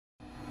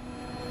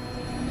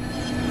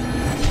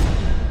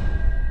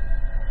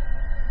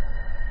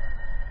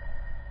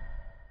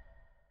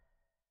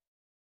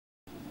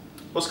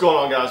What's going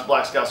on, guys?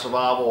 Black Scout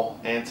Survival,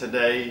 and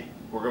today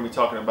we're going to be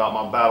talking about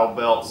my battle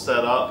belt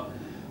setup.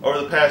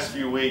 Over the past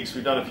few weeks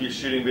we've done a few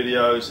shooting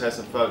videos, had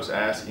some folks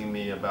asking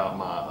me about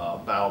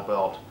my battle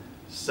belt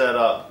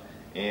setup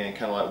and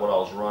kind of like what I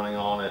was running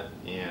on it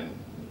and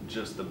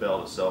just the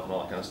belt itself and all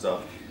that kind of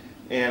stuff.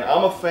 And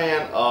I'm a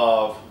fan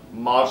of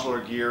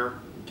modular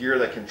gear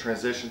that can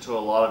transition to a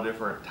lot of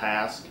different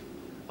tasks,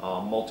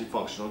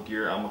 multifunctional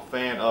gear. I'm a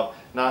fan of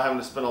not having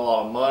to spend a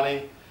lot of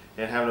money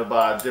and having to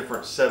buy a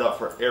different setup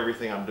for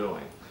everything I'm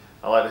doing.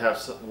 I like to have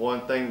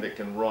one thing that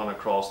can run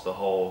across the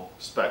whole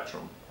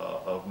spectrum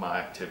of my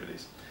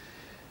activities.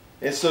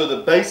 And so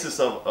the basis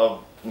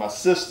of my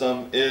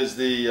system is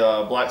the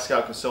Black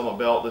Scout concealment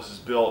belt. This is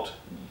built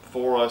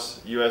for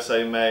us,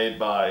 USA made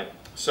by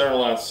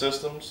Centerline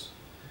Systems.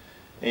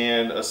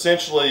 And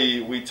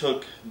essentially we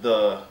took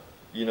the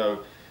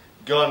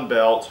gun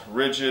belt,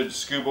 rigid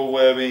scuba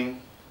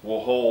webbing,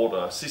 will hold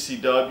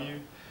CCW.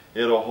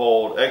 It'll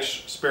hold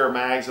extra spare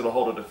mags. It'll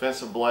hold a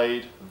defensive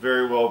blade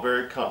very well,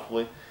 very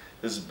comfortably.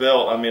 This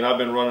belt, I mean, I've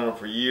been running them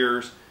for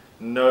years.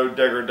 No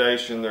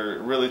degradation. They're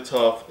really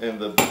tough. And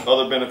the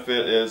other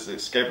benefit is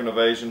escape and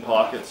evasion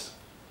pockets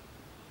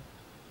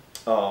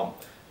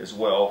as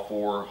well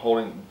for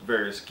holding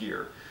various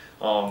gear.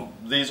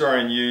 These are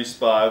in use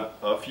by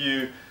a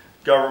few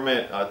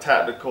government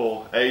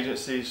tactical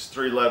agencies,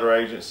 three-letter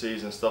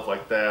agencies and stuff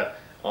like that,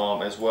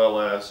 as well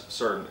as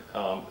certain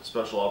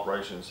special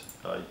operations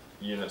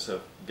units have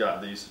got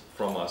these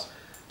from us.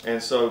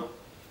 And so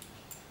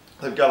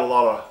they've got a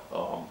lot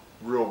of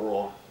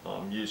real-world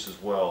use as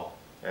well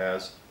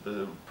as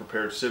the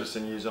prepared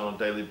citizen use on a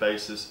daily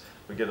basis.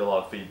 We get a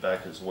lot of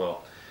feedback as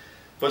well.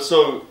 But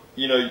so,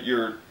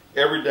 your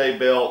everyday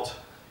belt,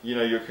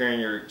 you're carrying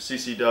your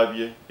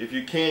CCW. If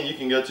you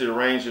can go to the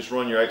range, just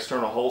run your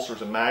external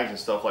holsters and mags and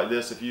stuff like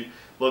this. If you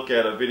look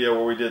at a video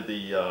where we did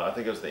the, I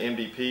think it was the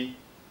MDP,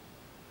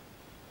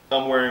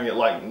 I'm wearing it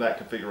like in that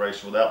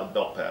configuration without the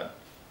belt pad.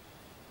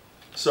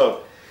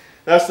 So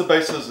that's the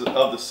basis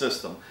of the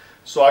system.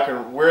 So I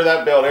can wear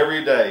that belt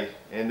every day,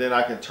 and then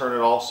I can turn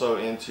it also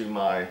into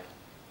my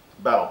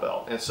battle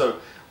belt. And so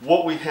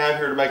what we have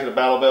here to make it a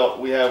battle belt,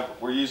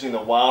 we're using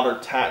the Wilder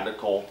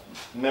Tactical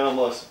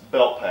Minimalist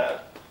Belt Pad.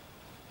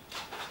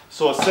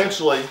 So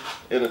essentially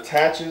it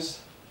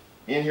attaches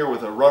in here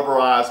with a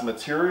rubberized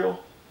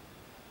material,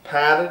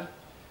 padded,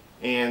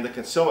 and the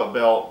concealment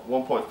belt,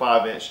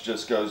 1.5 inch,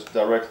 just goes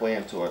directly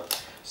into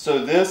it.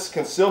 So this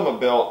concealment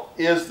belt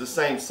is the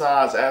same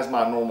size as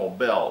my normal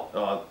belt.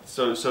 I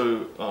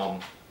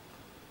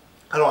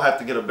don't have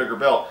to get a bigger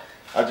belt.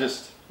 I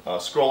just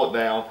scroll it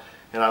down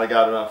and I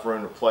got enough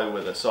room to play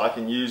with it. So I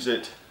can use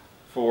it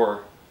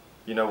for,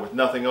 with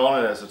nothing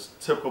on it as a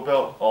typical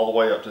belt, all the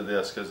way up to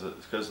this because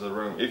of the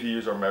room, if you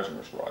use our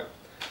measurements right.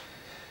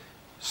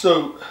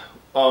 So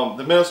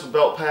the minimalist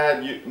belt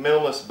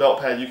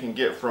pad you can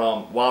get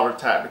from Wilder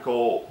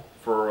Tactical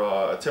for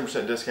a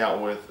 10%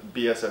 discount with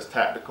BSS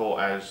Tactical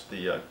as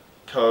the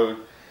code.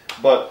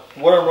 But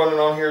what I'm running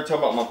on here, talking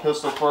about my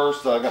pistol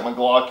first, I got my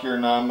Glock here,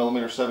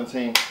 9mm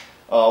 17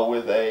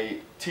 with a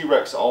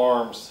T-Rex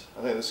Arms,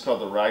 I think this is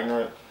called the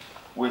Ragnarok,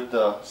 with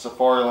the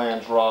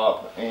Safariland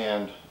drop.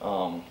 And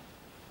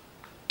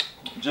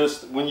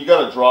just when you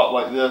got a drop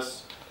like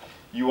this,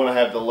 you want to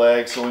have the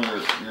leg so when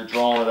you're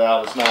drawing it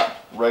out, it's not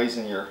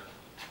raising your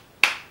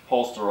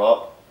holster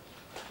up.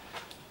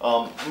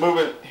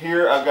 Moving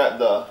here, I've got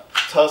the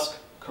Tusk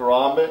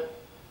Karambit,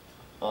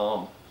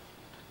 the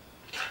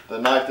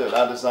knife that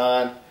I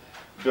designed,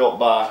 built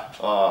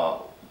by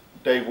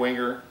Dave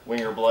Winger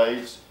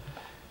Blades.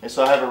 And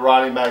so I have it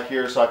riding back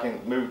here so I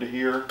can move to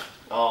here.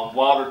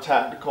 Wilder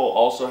Tactical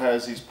also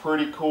has these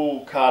pretty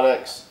cool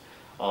Kydex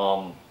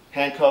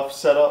handcuff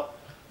setup.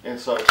 And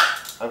so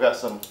I've got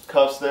some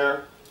cuffs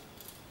there.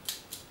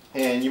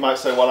 And you might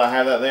say, why do I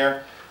have that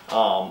there?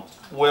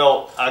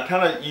 Well, I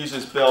kind of use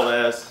this belt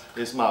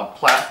as my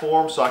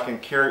platform, so I can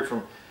carry it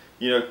from,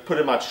 put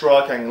it in my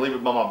truck. I can leave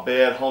it by my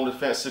bed, home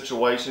defense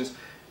situations.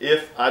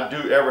 If I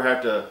do ever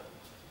have to,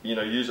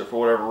 use it for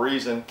whatever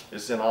reason,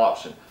 it's an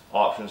option.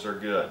 Options are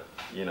good.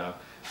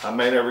 I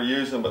may never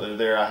use them, but they're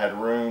there. I had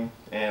room,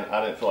 and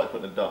I didn't feel like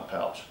putting a dump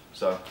pouch.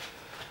 So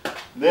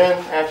then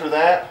after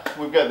that,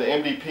 we've got the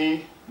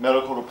MDP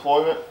medical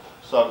deployment.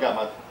 So I've got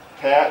my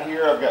pad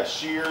here. I've got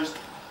shears.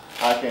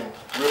 I can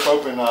rip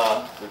open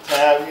the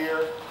tab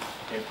here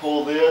and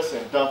pull this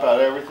and dump out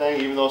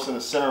everything. Even though it's in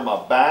the center of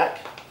my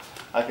back,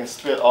 I can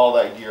spit all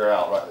that gear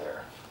out right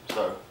there.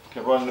 So I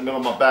can run in the middle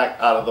of my back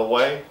out of the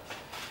way.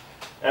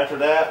 After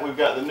that, we've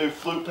got the new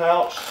flute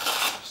pouch.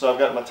 So I've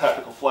got my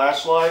tactical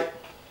flashlight.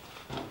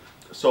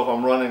 So if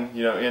I'm running,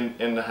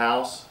 in the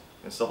house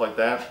and stuff like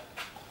that.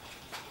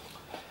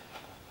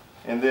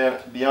 And then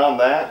beyond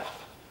that,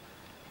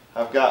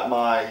 I've got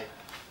my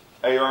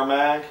AR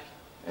mag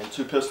and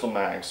 2 pistol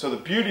mags. So the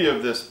beauty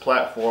of this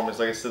platform is,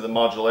 like I said, the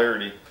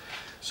modularity.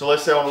 So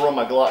let's say I want to run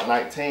my Glock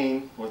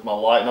 19 with my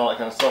light and all that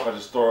kind of stuff. I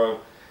just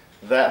throw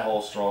that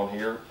holster on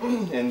here,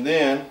 and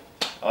then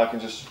I can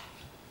just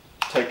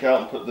take out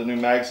and put the new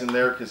mags in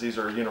there because these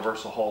are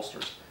universal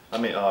holsters. I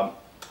mean,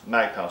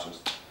 mag pouches.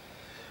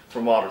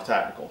 from Wilder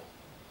Tactical.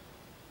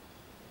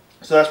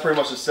 So that's pretty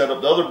much the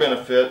setup. The other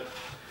benefit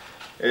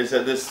is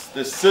that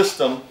this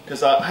system,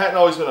 because I hadn't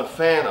always been a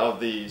fan of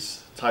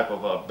these type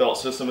of belt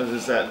system,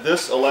 is that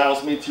this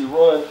allows me to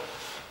run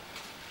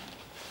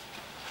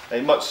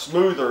a much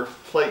smoother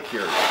plate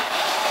carrier.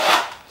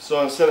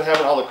 So instead of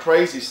having all the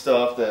crazy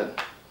stuff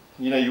that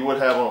you would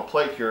have on a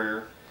plate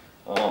carrier,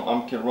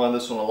 I can run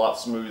this one a lot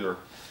smoother,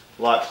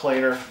 a lot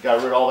cleaner.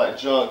 Got rid of all that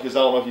junk, because I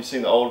don't know if you've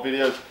seen the old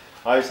videos.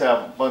 I used to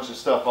have a bunch of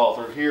stuff all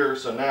through here,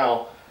 so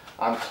now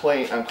I'm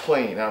clean.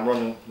 I'm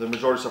running the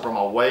majority of stuff around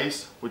my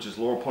waist, which is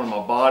lower point of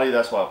my body.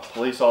 That's why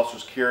police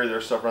officers carry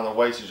their stuff around their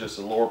waist. Is just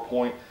a lower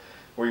point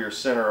where your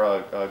center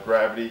of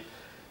gravity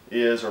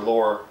is, or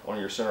lower on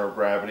your center of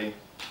gravity.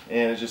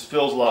 And it just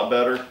feels a lot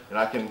better, and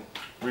I can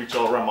reach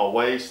all around my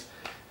waist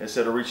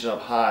instead of reaching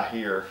up high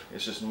here.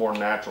 It's just more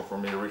natural for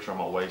me to reach around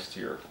my waist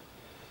here.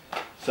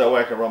 So that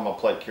way I can run my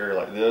plate carrier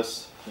like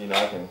this.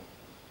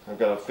 I've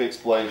got a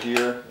fixed blade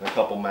here and a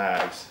couple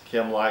mags,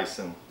 chem lights,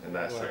 and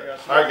that's it.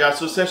 Alright guys,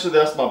 so essentially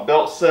that's my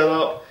belt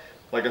setup.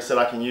 Like I said,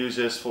 I can use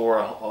this for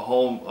a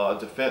home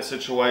defense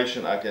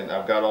situation.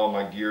 I've got all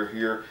my gear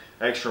here,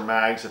 extra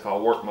mags if I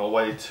work my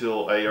way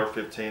till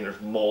AR-15.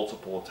 There's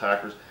multiple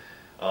attackers,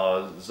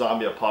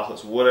 zombie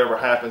apocalypse, whatever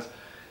happens,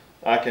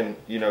 I can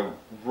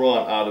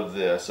run out of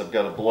this. I've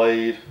got a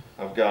blade,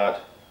 I've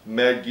got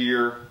med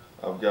gear,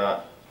 I've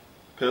got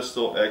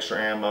pistol, extra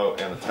ammo,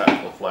 and a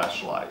tactical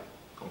flashlight.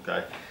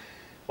 Okay,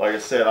 like I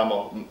said, I'm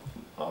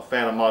a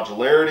fan of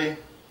modularity.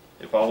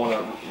 If I want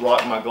to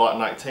rock my Glock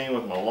 19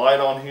 with my light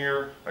on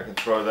here, I can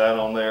throw that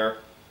on there.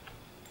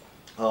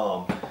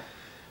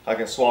 I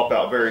can swap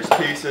out various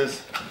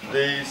pieces.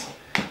 These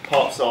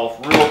pops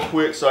off real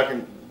quick, so I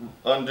can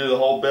undo the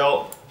whole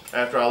belt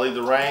after I leave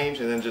the range,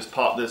 and then just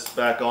pop this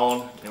back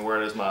on and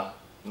wear it as my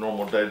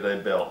normal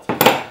day-to-day belt.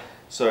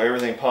 So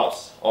everything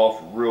pops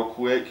off real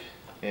quick,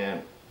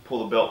 and pull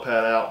the belt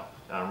pad out,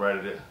 and I'm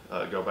ready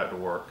to go back to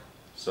work.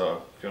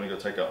 So if you want to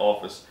go take an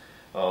office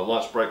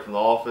lunch break from the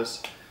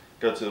office,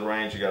 go to the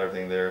range, you got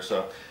everything there.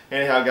 So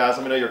anyhow guys,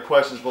 let me know your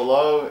questions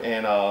below,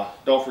 and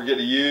don't forget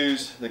to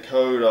use the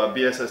code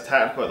BSS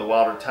Tactical at the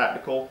Wilder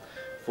Tactical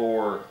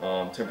for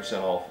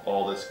 10% off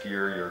all this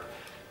gear, your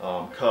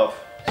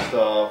cuff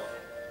stuff,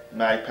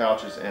 mag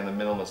pouches, and the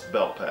Minimalist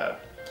belt pad.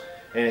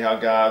 Anyhow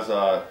guys,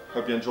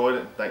 hope you enjoyed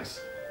it.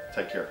 Thanks.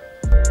 Take care.